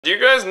Do you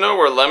guys know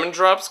where lemon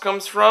drops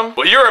comes from?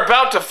 Well, you're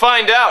about to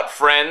find out,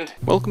 friend.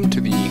 Welcome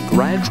to the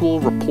Gradual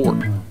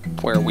Report,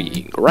 where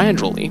we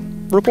gradually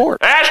report.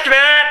 Ask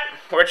that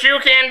what you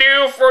can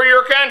do for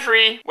your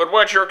country, but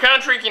what your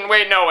country can—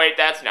 wait,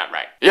 that's not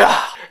right.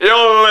 Yeah,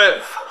 you'll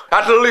live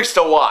at least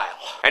a while.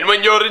 And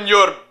when you're in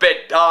your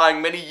bed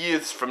dying many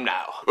years from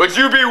now, would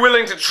you be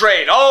willing to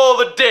trade all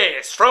the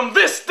days from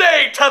this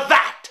day to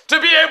that? To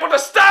be able to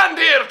stand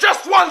here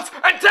just once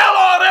and tell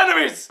our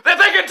enemies that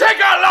they can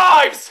take our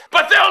lives,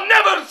 but they'll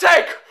never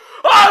take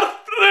our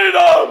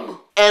freedom!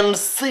 And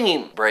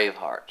scene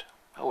Braveheart.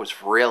 I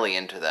was really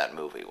into that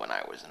movie when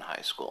I was in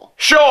high school.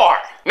 Sure,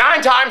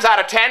 9 times out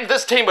of 10,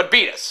 this team would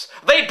beat us.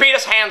 They'd beat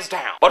us hands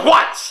down. But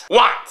once,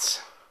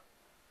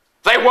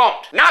 they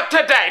won't. Not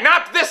today,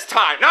 not this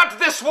time, not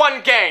this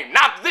one game,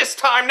 not this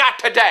time, not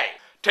today.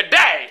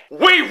 Today,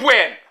 we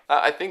win!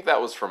 I think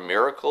that was from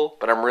Miracle,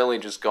 but I'm really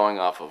just going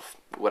off of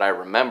what I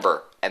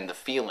remember and the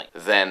feeling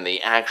than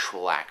the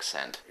actual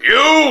accent. You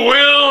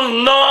will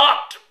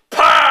not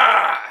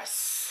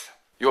pass!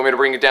 You want me to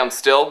bring it down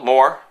still?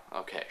 More?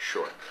 Okay,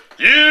 sure.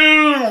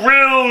 You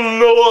will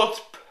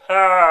not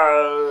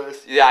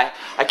pass! Yeah,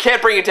 I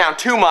can't bring it down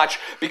too much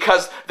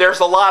because there's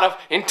a lot of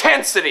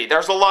intensity.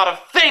 There's a lot of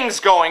things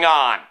going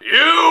on.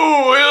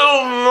 You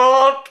will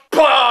not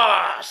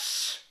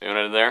pass! You know what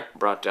I did there?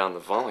 Brought down the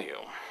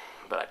volume,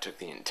 but I took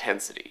the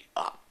intensity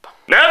up.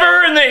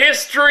 Never in the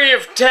history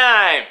of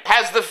time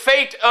has the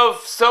fate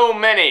of so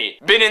many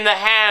been in the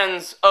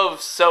hands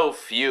of so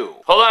few.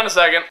 Hold on a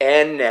second.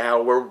 And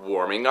now we're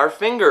warming our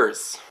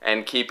fingers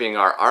and keeping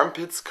our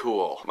armpits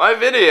cool. My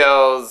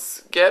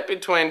videos get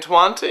between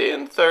 20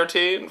 and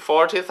 30 and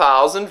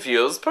 40,000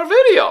 views per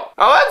video.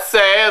 Now let's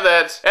say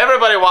that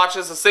everybody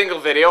watches a single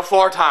video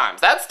 4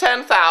 times. That's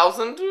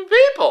 10,000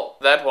 people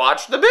that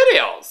watch the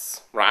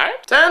videos,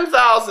 right?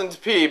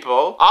 10,000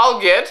 people, I'll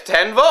get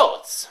 10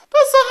 votes.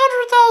 That's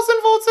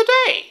 100,000 votes a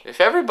day. If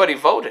everybody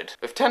voted,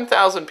 if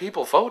 10,000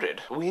 people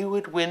voted, we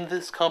would win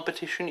this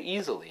competition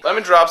easily.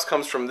 Lemon Drops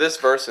comes from this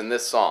verse in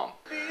this song.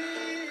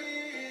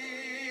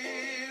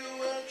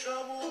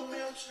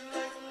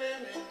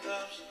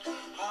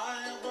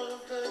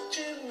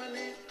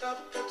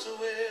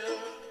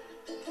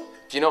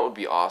 Do you know what would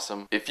be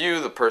awesome? If you,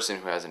 the person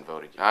who hasn't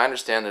voted, I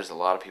understand there's a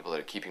lot of people that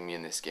are keeping me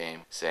in this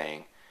game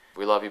saying,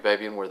 we love you,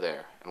 baby, and we're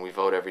there. And we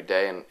vote every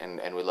day,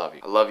 and we love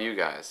you. I love you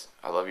guys.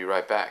 I love you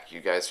right back.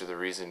 You guys are the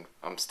reason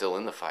I'm still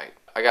in the fight.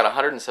 I got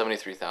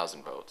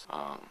 173,000 votes.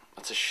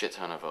 That's a shit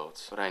ton of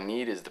votes. What I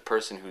need is the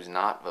person who's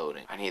not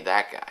voting. I need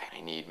that guy.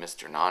 I need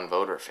Mr.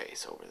 Non-Voter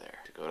Face over there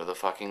to go to the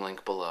fucking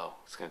link below.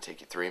 It's gonna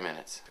take you 3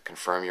 minutes to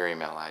confirm your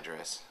email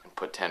address and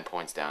put 10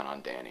 points down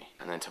on Danny.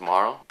 And then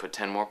tomorrow, put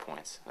 10 more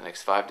points. The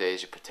next 5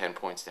 days, you put 10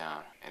 points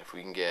down. And if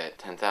we can get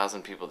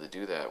 10,000 people to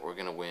do that, we're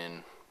gonna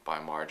win by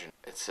margin.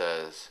 It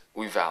says,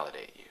 we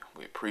validate you.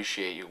 We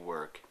appreciate your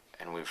work,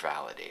 and we're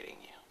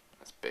validating you.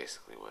 That's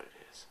basically what it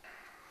is.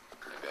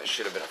 Maybe I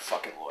should have been a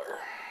fucking lawyer.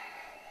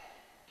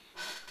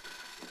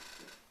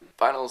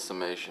 Final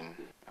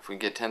summation. If we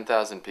get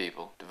 10,000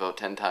 people to vote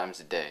 10 times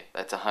a day,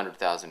 that's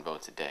 100,000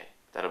 votes a day.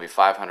 That'll be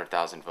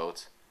 500,000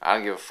 votes. I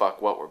don't give a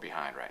fuck what we're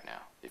behind right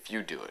now. If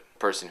you do it,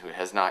 person who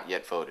has not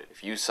yet voted,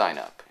 if you sign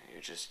up,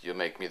 you'll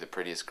make me the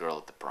prettiest girl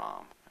at the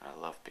prom. And I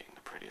love being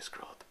the prettiest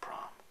girl at the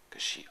prom,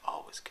 because she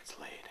always gets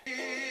laid.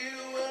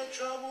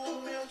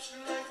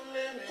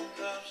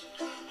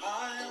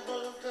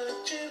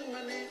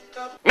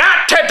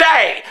 Not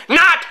today!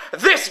 Not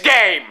this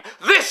game!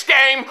 This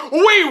game,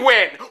 we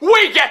win!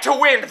 We get to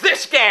win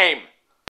this game!